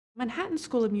Manhattan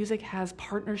School of Music has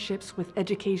partnerships with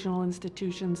educational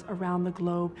institutions around the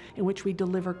globe in which we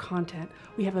deliver content.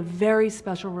 We have a very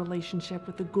special relationship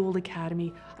with the Gould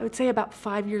Academy. I would say about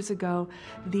 5 years ago,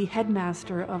 the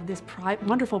headmaster of this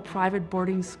wonderful private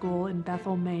boarding school in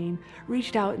Bethel, Maine,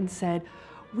 reached out and said,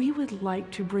 "We would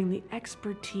like to bring the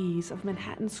expertise of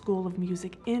Manhattan School of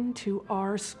Music into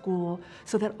our school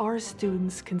so that our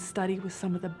students can study with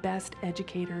some of the best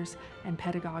educators and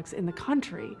pedagogues in the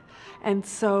country." And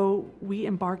so we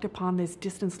embarked upon this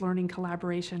distance learning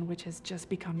collaboration, which has just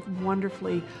become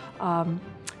wonderfully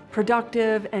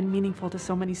productive and meaningful to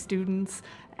so many students,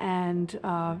 and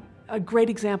a great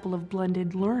example of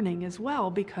blended learning as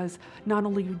well, because not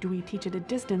only do we teach at a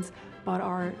distance, but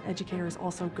our educators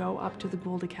also go up to the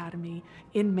Gould Academy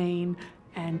in Maine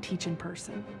and teach in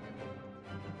person.